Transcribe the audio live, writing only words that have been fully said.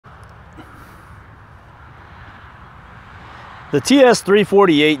The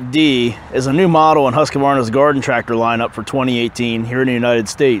TS348D is a new model in Husqvarna's garden tractor lineup for 2018 here in the United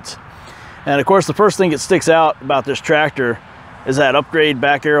States. And of course, the first thing that sticks out about this tractor is that upgrade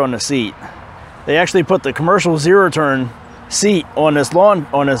back air on the seat. They actually put the commercial zero-turn seat on this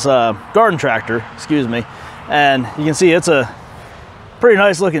garden tractor, excuse me, and you can see it's a pretty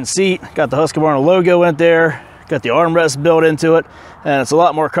nice looking seat. Got the Husqvarna logo in there, got the armrest built into it, and it's a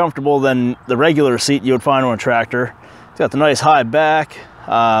lot more comfortable than the regular seat you would find on a tractor. It's got the nice high back,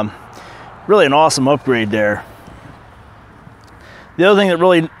 really an awesome upgrade there. The other thing that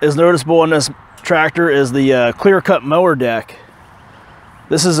really is noticeable in this tractor is the clear-cut mower deck.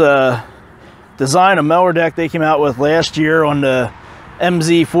 This is a design of mower deck they came out with last year on the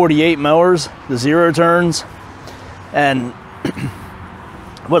MZ48 mowers, the zero turns. And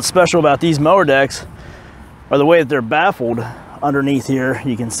what's special about these mower decks are the way that they're baffled underneath here.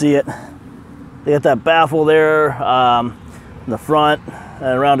 You can see it. They got that baffle there in the front and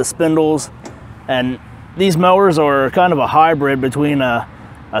around the spindles. And these mowers are kind of a hybrid between a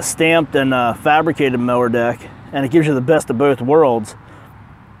stamped and a fabricated mower deck, and it gives you the best of both worlds.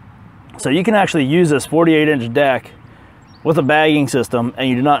 So you can actually use this 48-inch deck with a bagging system, and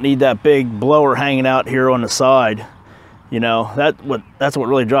you do not need that big blower hanging out here on the side. You know, that's what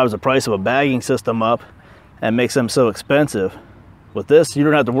really drives the price of a bagging system up and makes them so expensive. With this, you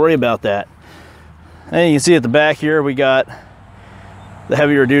don't have to worry about that. And you can see at the back here, we got the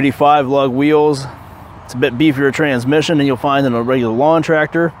heavier duty 5-lug wheels. It's a bit beefier transmission than you'll find in a regular lawn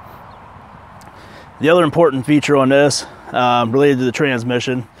tractor. The other important feature on this, related to the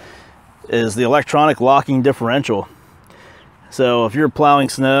transmission, is the electronic locking differential. So if you're plowing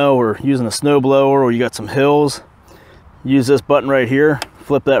snow or using a snow blower, or you got some hills, use this button right here,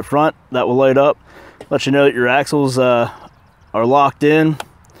 flip that front, that will light up, let you know that your axles are locked in.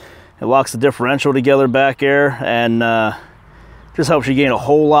 It locks the differential together back there, and just helps you gain a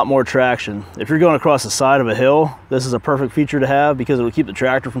whole lot more traction. If you're going across the side of a hill, this is a perfect feature to have because it will keep the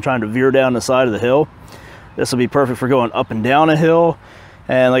tractor from trying to veer down the side of the hill. This will be perfect for going up and down a hill.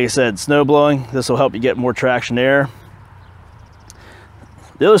 And like I said, snow blowing, this will help you get more traction there.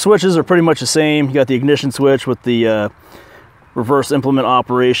 The other switches are pretty much the same. You got the ignition switch with the reverse implement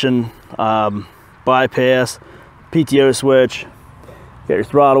operation, bypass, PTO switch. Got your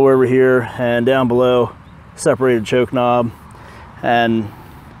throttle over here, and down below, separated choke knob, and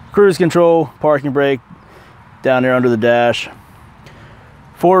cruise control, parking brake down there under the dash.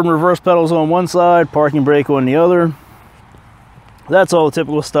 Forward and reverse pedals on one side, parking brake on the other. That's all the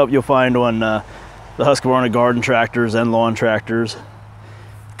typical stuff you'll find on the Husqvarna garden tractors and lawn tractors.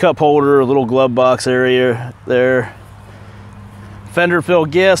 Cup holder, a little glove box area there. Fender fill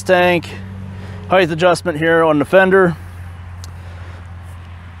gas tank. Height adjustment here on the fender.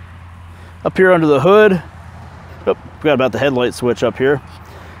 Up here under the hood. Oh, forgot about the headlight switch up here.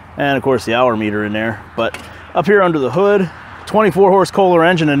 And of course the hour meter in there. But up here under the hood, 24 horse Kohler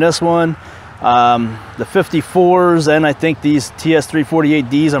engine in this one. The 54s, and I think these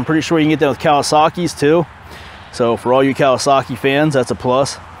TS348Ds, I'm pretty sure you can get them with Kawasaki's too. So for all you Kawasaki fans, that's a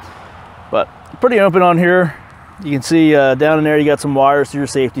plus. But pretty open on here. You can see down in there you got some wires to your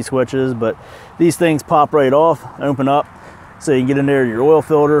safety switches, but these things pop right off, open up. So you can get in there your oil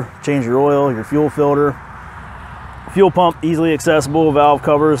filter, change your oil, your fuel filter. Fuel pump, easily accessible. Valve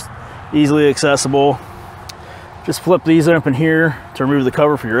covers, easily accessible. Just flip these open here to remove the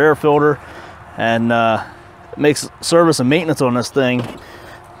cover for your air filter. And it makes service and maintenance on this thing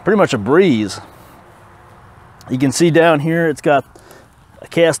pretty much a breeze. You can see down here it's got a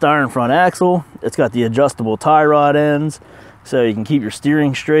cast iron front axle. It's got the adjustable tie rod ends so you can keep your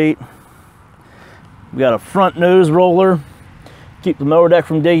steering straight. We got a front nose roller, keep the mower deck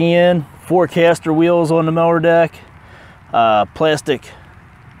from digging in. 4 caster wheels on the mower deck. Plastic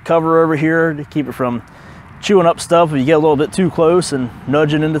cover over here to keep it from chewing up stuff if you get a little bit too close and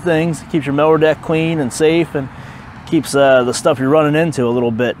nudging into things. Keeps your mower deck clean and safe, and keeps the stuff you're running into a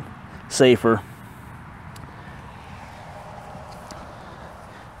little bit safer.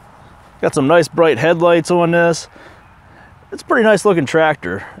 Got some nice bright headlights on this. It's a pretty nice looking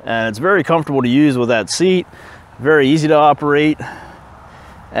tractor, and it's very comfortable to use with that seat. Very easy to operate.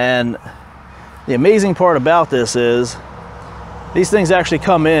 And the amazing part about this is these things actually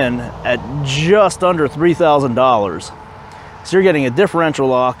come in at just under $3,000. So you're getting a differential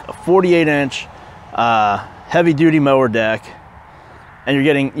lock, a 48-inch heavy duty mower deck, and you're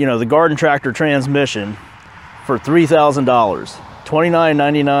getting, you know, the garden tractor transmission for $3,000.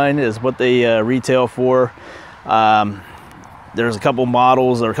 $29.99 is what they retail for. There's a couple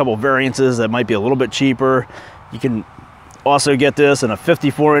models or a couple variances that might be a little bit cheaper. You can also get this in a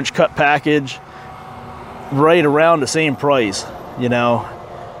 54-inch cut package. right around the same price, you know.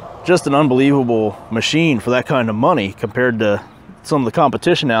 Just an unbelievable machine for that kind of money compared to some of the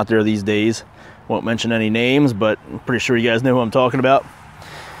competition out there these days. Won't mention any names, but I'm pretty sure you guys know who I'm talking about.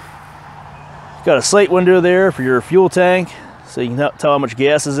 Got a sight window there for your fuel tank, so you can tell how much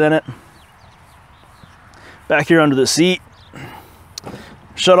gas is in it. Back here under the seat,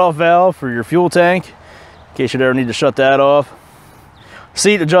 shut-off valve for your fuel tank, in case you'd ever need to shut that off.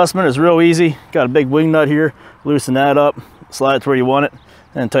 Seat adjustment is real easy. Got a big wing nut here. Loosen that up, slide it to where you want it,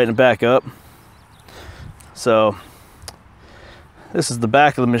 and tighten it back up. So this is the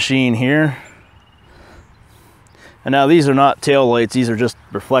back of the machine here. And now these are not tail lights, these are just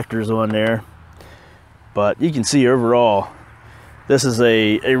reflectors on there. But you can see overall, this is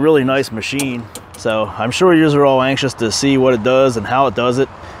a really nice machine. So I'm sure you are all anxious to see what it does and how it does it.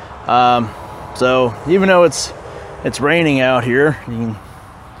 So even though it's raining out here, you can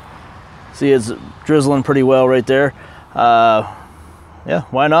see it's drizzling pretty well right there. Yeah,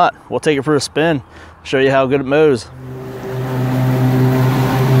 why not? We'll take it for a spin, show you how good it mows.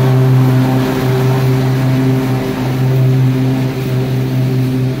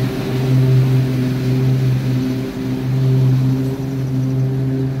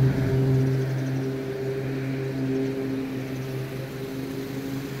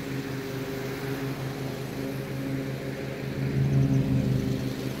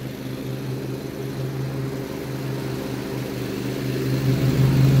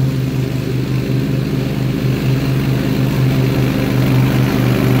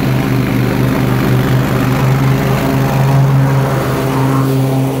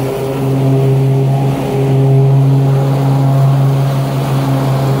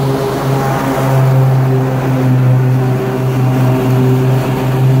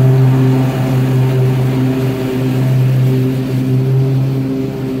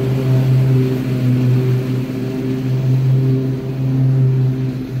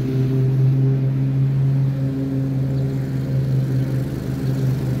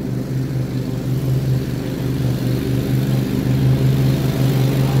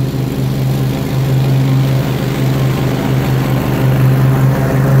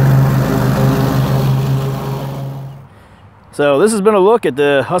 So this has been a look at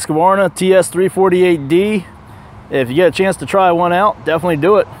the Husqvarna TS348D. If you get a chance to try one out, definitely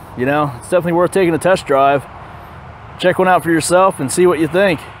do it. You know, it's definitely worth taking a test drive. Check one out for yourself and see what you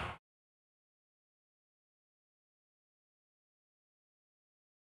think.